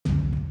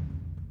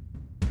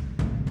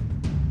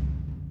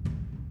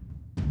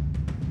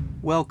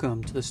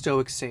Welcome to the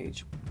Stoic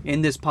Sage.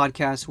 In this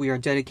podcast, we are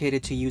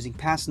dedicated to using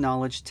past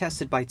knowledge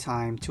tested by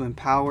time to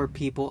empower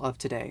people of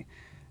today.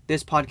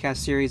 This podcast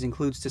series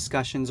includes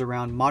discussions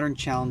around modern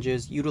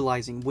challenges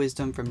utilizing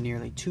wisdom from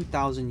nearly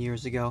 2,000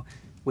 years ago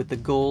with the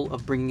goal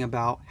of bringing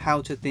about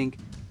how to think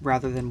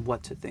rather than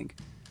what to think.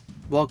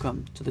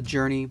 Welcome to the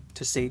journey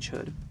to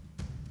sagehood.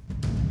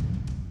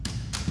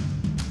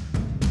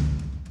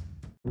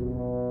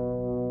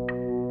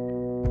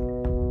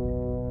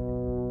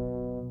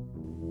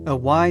 A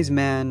wise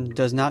man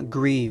does not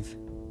grieve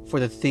for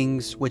the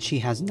things which he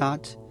has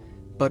not,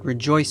 but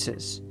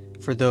rejoices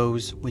for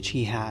those which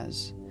he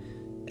has.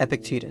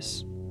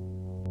 Epictetus.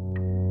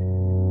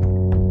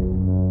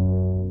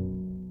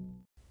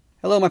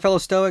 Hello, my fellow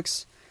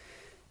Stoics.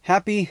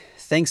 Happy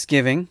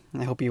Thanksgiving.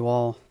 I hope you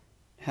all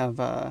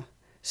have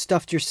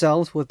stuffed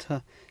yourselves with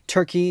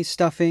turkey,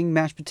 stuffing,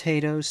 mashed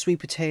potatoes, sweet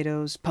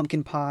potatoes,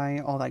 pumpkin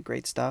pie, all that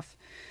great stuff.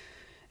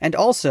 And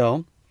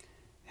also,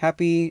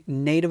 happy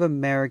Native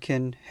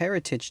American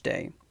Heritage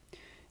Day.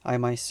 I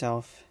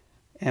myself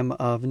am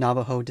of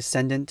Navajo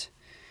descendant,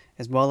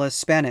 as well as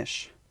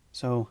Spanish.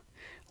 So,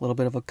 a little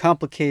bit of a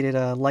complicated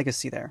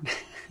legacy there.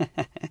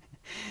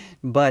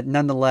 But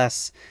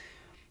nonetheless,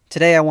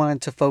 today I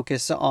wanted to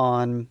focus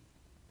on,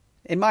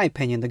 in my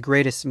opinion, the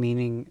greatest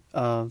meaning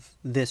of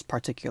this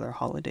particular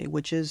holiday,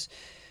 which is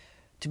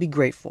to be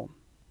grateful.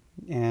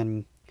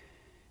 And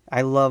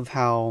I love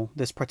how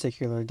this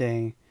particular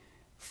day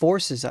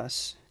forces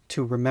us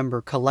to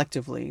remember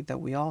collectively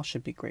that we all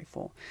should be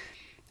grateful.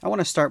 I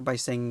want to start by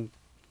saying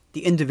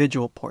the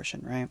individual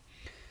portion, right?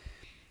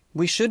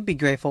 We should be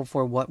grateful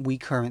for what we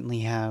currently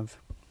have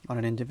on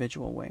an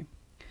individual way.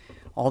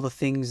 All the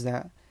things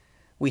that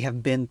we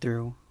have been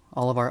through,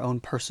 all of our own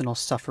personal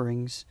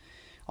sufferings,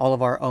 all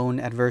of our own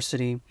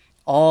adversity,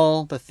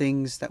 all the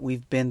things that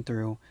we've been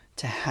through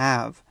to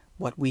have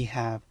what we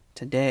have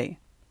today.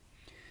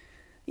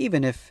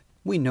 Even if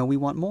we know we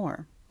want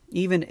more.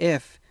 Even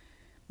if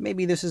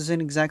maybe this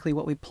isn't exactly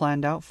what we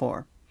planned out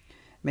for.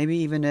 Maybe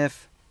even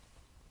if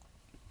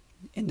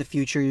in the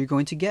future you're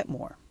going to get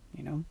more,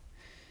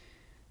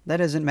 That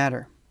doesn't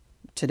matter.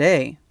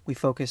 Today, we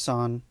focus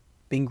on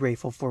being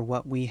grateful for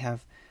what we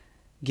have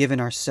given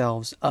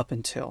ourselves up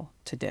until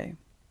today.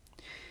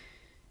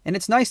 And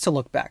it's nice to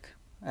look back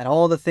at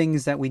all the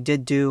things that we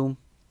did do,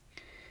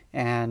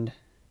 and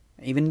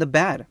even the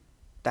bad.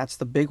 That's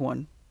the big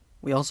one.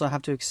 We also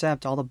have to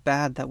accept all the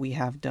bad that we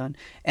have done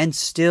and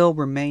still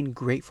remain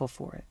grateful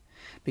for it.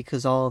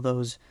 Because all of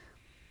those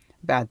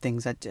bad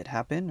things that did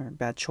happen or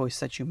bad choice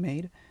that you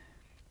made,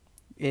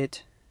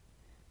 it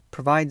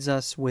provides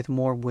us with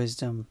more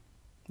wisdom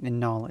and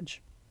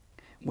knowledge.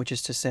 Which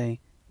is to say,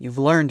 you've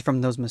learned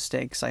from those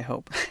mistakes, I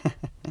hope.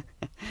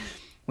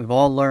 We've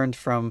all learned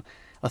from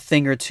a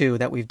thing or two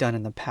that we've done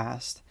in the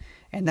past.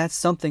 And that's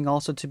something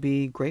also to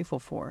be grateful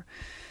for.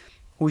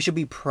 We should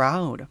be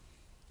proud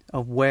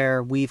of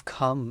where we've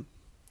come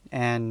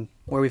and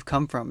where we've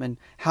come from and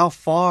how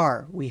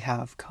far we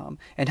have come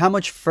and how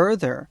much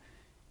further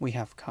we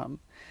have come.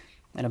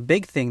 And a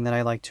big thing that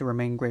I like to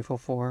remain grateful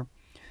for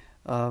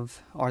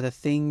are the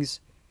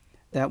things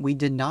that we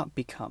did not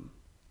become.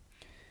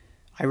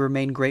 I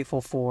remain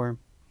grateful for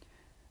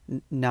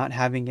not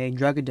having a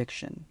drug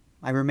addiction.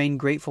 I remain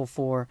grateful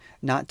for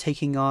not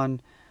taking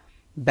on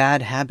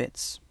bad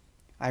habits.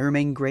 I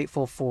remain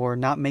grateful for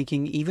not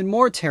making even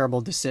more terrible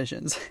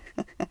decisions.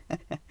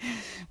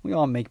 We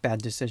all make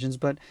bad decisions,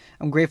 but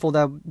I'm grateful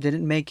that I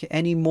didn't make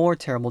any more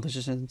terrible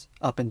decisions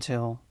up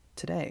until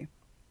today.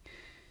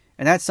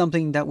 And that's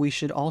something that we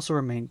should also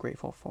remain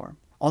grateful for.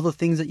 All the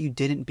things that you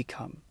didn't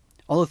become.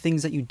 All the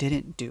things that you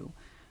didn't do.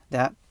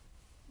 That,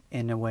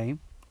 in a way,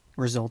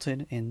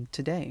 resulted in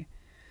today.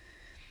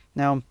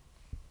 Now,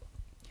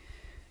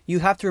 you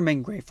have to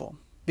remain grateful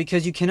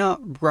because you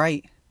cannot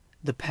write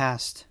the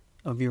past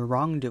of your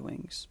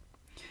wrongdoings.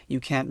 You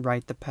can't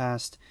write the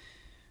past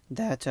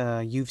that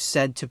you've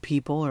said to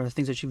people or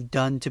things that you've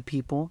done to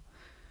people.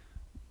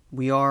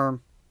 We are,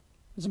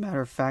 as a matter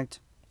of fact,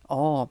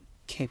 all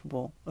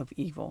capable of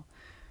evil.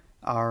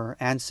 Our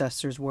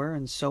ancestors were,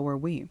 and so are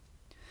we.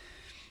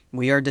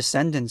 We are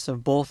descendants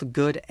of both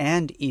good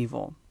and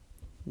evil.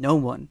 No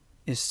one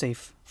is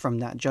safe from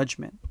that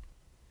judgment.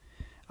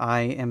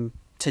 I am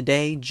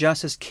today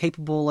just as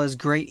capable as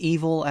great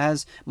evil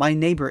as my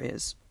neighbor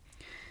is,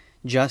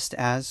 just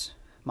as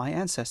my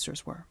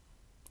ancestors were.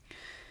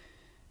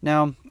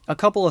 Now, a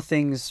couple of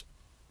things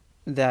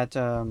that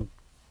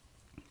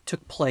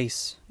took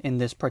place in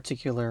this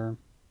particular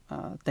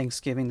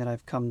Thanksgiving that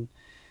I've come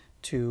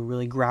to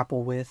really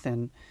grapple with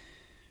and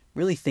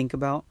really think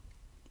about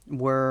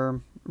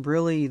were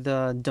really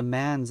the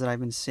demands that I've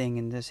been seeing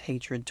in this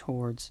hatred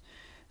towards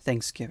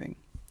Thanksgiving.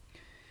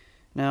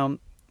 Now,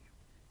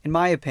 in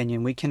my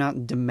opinion, we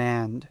cannot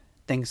demand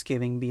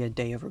Thanksgiving be a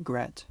day of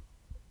regret,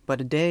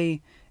 but a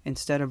day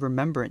instead of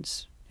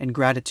remembrance and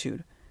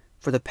gratitude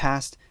for the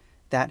past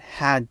that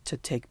had to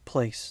take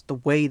place the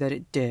way that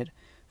it did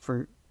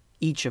for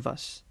each of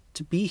us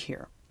to be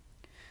here.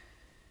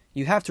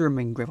 You have to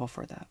remain grateful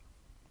for that.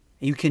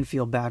 You can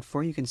feel bad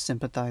for it. You can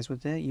sympathize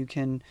with it. You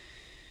can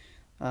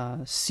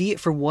see it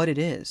for what it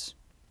is.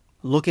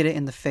 Look at it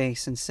in the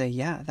face and say,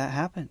 yeah, that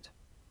happened.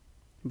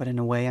 But in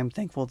a way, I'm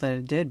thankful that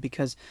it did,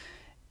 because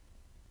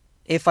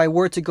if I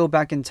were to go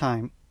back in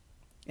time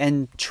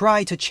and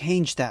try to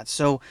change that,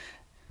 the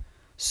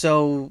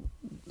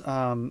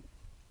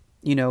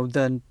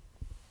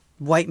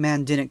white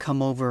man didn't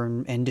come over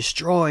and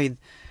destroy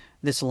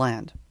this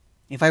land.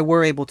 If I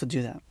were able to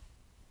do that,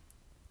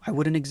 I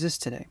wouldn't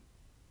exist today.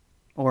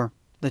 Or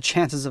the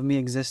chances of me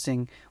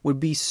existing would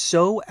be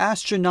so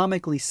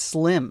astronomically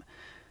slim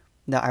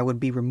that I would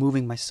be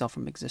removing myself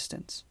from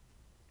existence.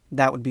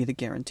 That would be the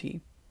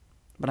guarantee.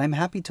 But I'm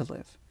happy to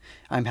live.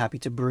 I'm happy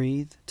to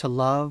breathe, to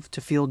love,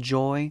 to feel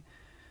joy,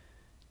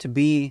 to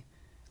be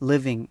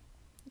living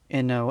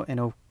in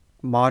a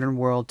modern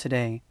world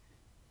today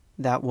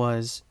that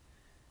was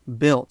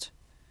built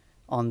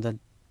on the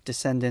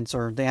descendants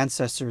or the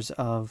ancestors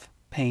of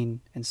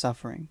pain and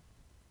suffering.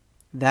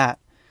 That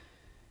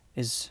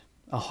is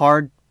a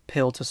hard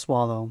pill to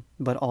swallow,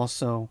 but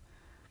also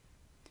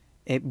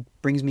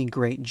it brings me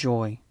great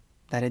joy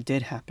that it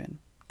did happen,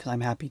 because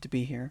I'm happy to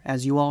be here,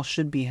 as you all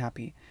should be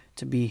happy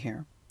to be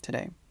here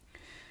today.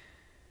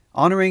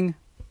 Honoring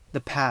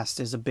the past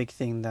is a big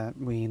thing that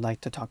we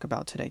like to talk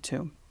about today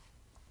too.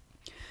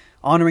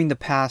 Honoring the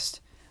past,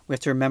 we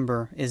have to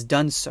remember, is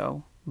done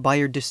so by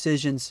your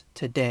decisions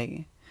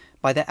today,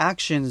 by the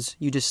actions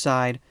you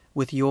decide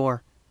with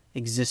your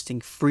existing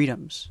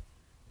freedoms,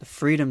 the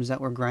freedoms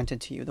that were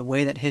granted to you, the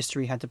way that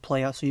history had to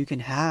play out so you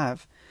can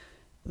have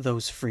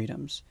those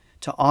freedoms,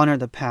 to honor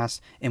the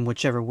past in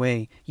whichever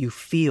way you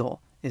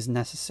feel is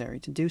necessary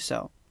to do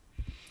so.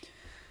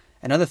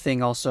 Another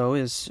thing also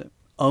is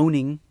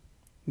owning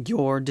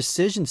your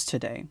decisions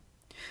today.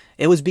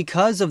 It was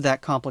because of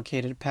that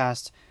complicated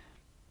past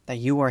that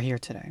you are here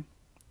today,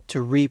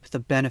 to reap the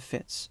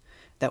benefits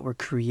that were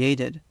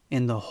created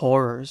in the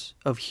horrors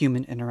of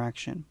human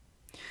interaction.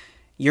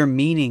 Your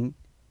meaning,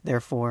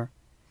 therefore,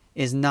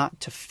 is not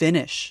to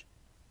finish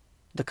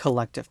the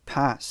collective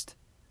past,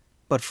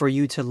 but for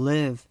you to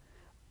live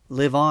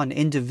on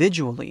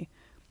individually,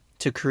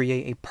 to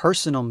create a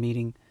personal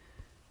meaning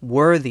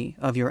worthy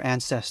of your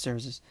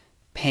ancestors'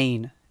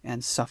 pain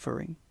and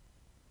suffering.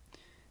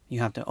 You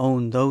have to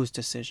own those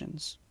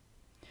decisions.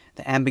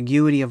 The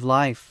ambiguity of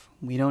life.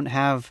 We don't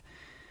have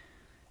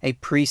a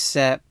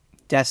preset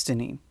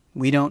destiny.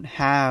 We don't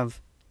have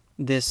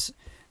this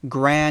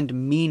grand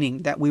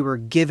meaning that we were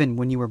given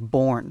when you were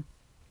born.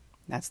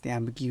 That's the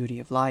ambiguity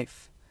of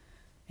life.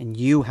 And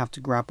you have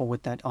to grapple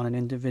with that on an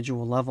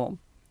individual level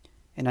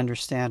and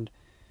understand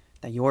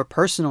that your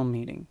personal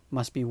meaning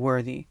must be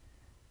worthy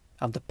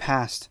of the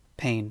past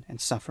pain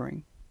and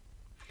suffering.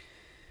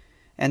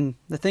 And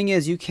the thing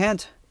is, you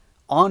can't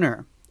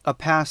honor a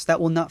past that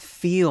will not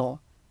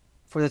feel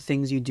for the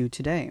things you do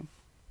today.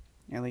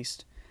 At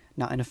least,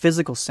 not in a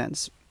physical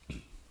sense.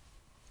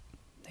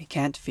 They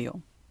can't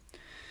feel.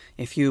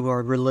 If you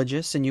are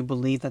religious and you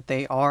believe that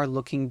they are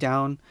looking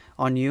down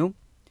on you,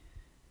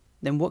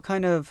 then what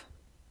kind of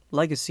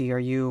legacy are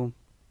you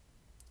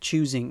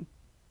choosing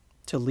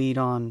to lead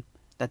on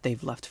that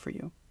they've left for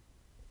you?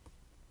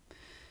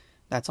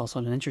 That's also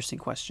an interesting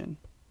question.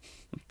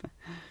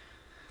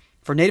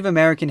 For Native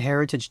American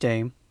Heritage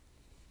Day,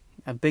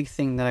 a big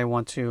thing that I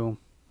want to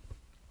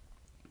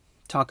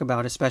talk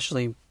about,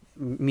 especially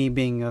me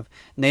being of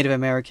Native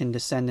American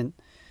descendant,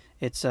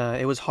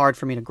 it was hard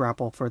for me to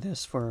grapple for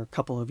this for a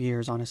couple of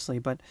years, honestly,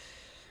 but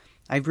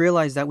I've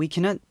realized that we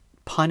cannot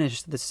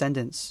punish the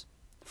descendants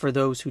for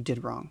those who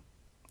did wrong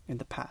in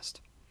the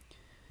past.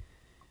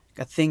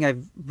 A thing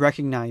I've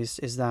recognized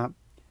is that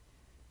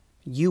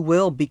you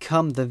will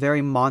become the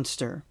very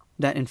monster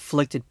that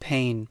inflicted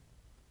pain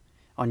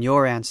on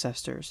your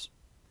ancestors.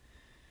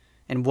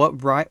 And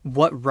what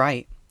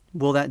right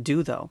will that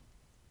do, though?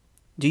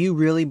 Do you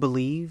really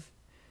believe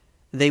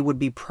they would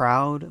be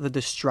proud of the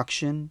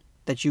destruction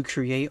that you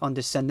create on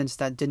descendants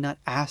that did not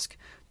ask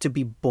to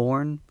be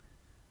born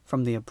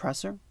from the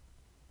oppressor?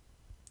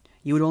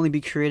 You would only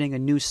be creating a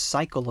new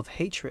cycle of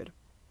hatred.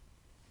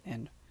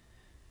 And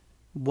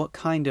what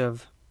kind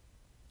of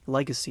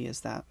legacy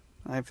is that?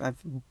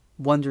 I've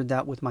wondered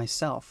that with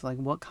myself. Like,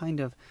 what kind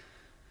of...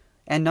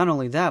 And not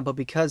only that, but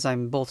because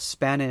I'm both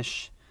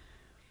Spanish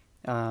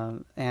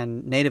and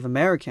Native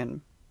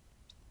American,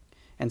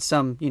 and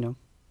some,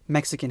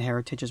 Mexican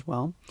heritage as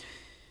well,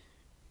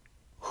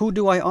 who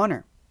do I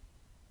honor?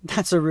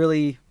 That's a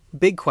really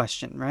big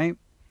question, right?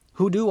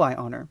 Who do I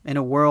honor in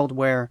a world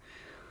where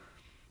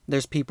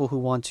there's people who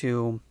want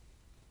to,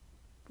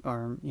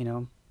 or,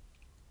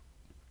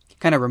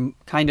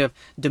 kind of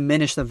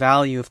diminish the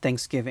value of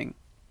Thanksgiving,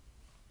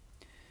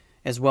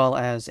 as well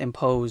as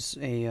impose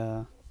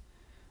a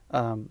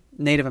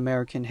Native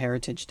American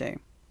Heritage Day.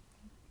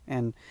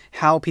 And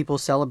how people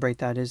celebrate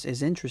that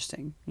is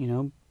interesting,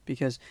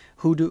 because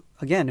who do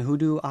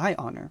I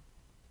honor?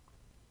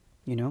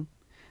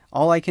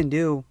 All I can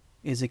do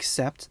is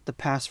accept the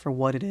past for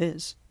what it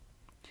is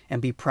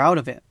and be proud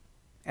of it.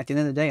 At the end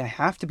of the day, I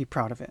have to be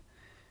proud of it,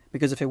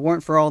 because if it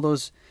weren't for all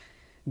those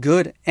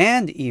good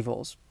and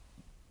evils,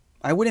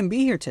 I wouldn't be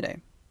here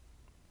today.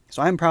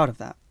 So I'm proud of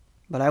that.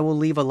 but I will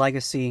lead a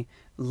legacy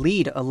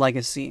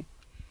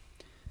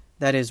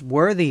that is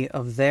worthy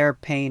of their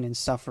pain and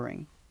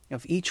suffering,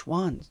 of each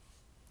one's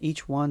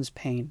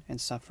pain and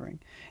suffering.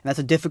 And that's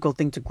a difficult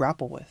thing to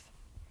grapple with.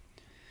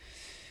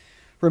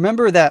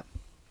 Remember that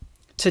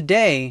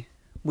today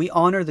we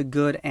honor the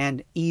good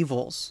and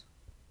evils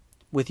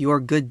with your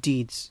good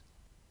deeds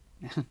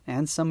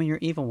and some of your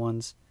evil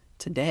ones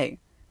today.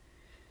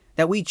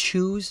 That we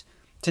choose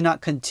to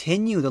not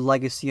continue the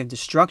legacy of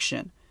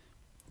destruction,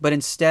 but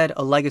instead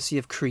a legacy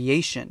of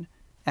creation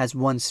as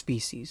one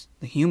species,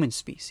 the human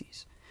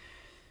species.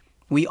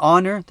 We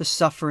honor the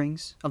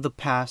sufferings of the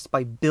past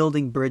by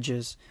building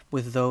bridges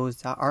with those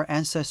that our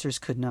ancestors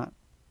could not.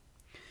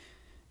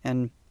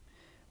 And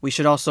we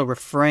should also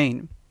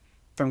refrain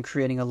from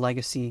creating a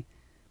legacy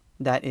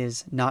that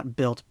is not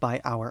built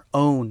by our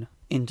own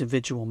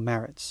individual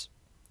merits.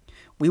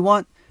 We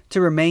want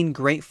to remain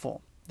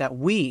grateful that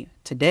we,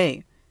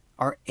 today,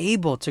 are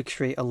able to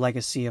create a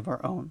legacy of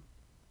our own.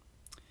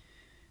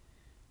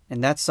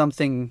 And that's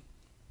something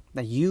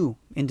that you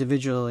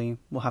individually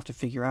will have to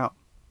figure out.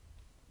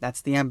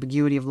 That's the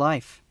ambiguity of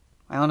life.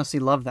 I honestly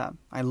love that.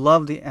 I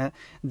love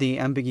the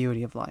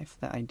ambiguity of life,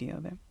 the idea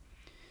of it.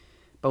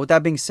 But with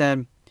that being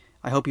said,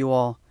 I hope you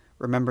all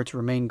remember to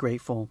remain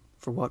grateful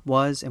for what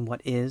was and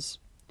what is,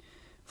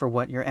 for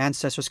what your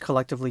ancestors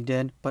collectively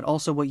did, but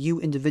also what you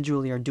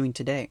individually are doing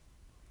today.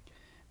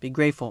 Be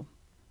grateful,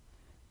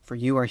 for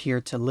you are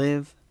here to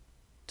live,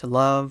 to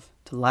love,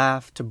 to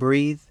laugh, to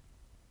breathe.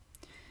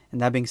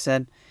 And that being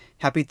said,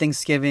 happy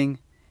Thanksgiving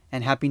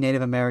and happy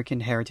Native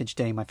American Heritage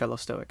Day, my fellow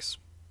Stoics.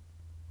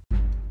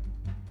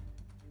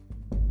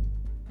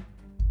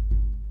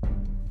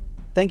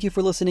 Thank you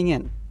for listening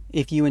in.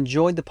 If you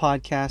enjoyed the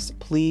podcast,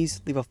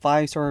 please leave a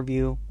 5-star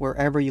review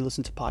wherever you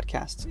listen to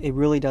podcasts. It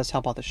really does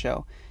help out the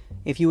show.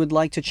 If you would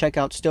like to check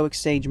out Stoic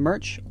Sage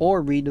merch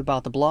or read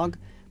about the blog,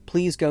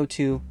 please go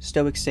to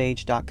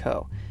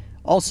stoicsage.co.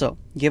 Also,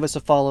 give us a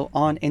follow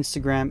on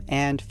Instagram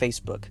and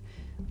Facebook.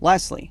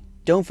 Lastly,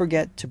 don't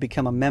forget to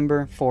become a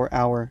member for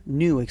our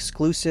new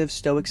exclusive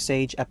Stoic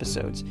Sage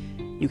episodes.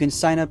 You can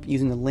sign up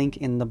using the link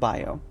in the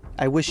bio.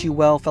 I wish you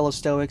well, fellow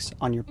Stoics,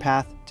 on your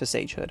path to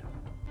sagehood.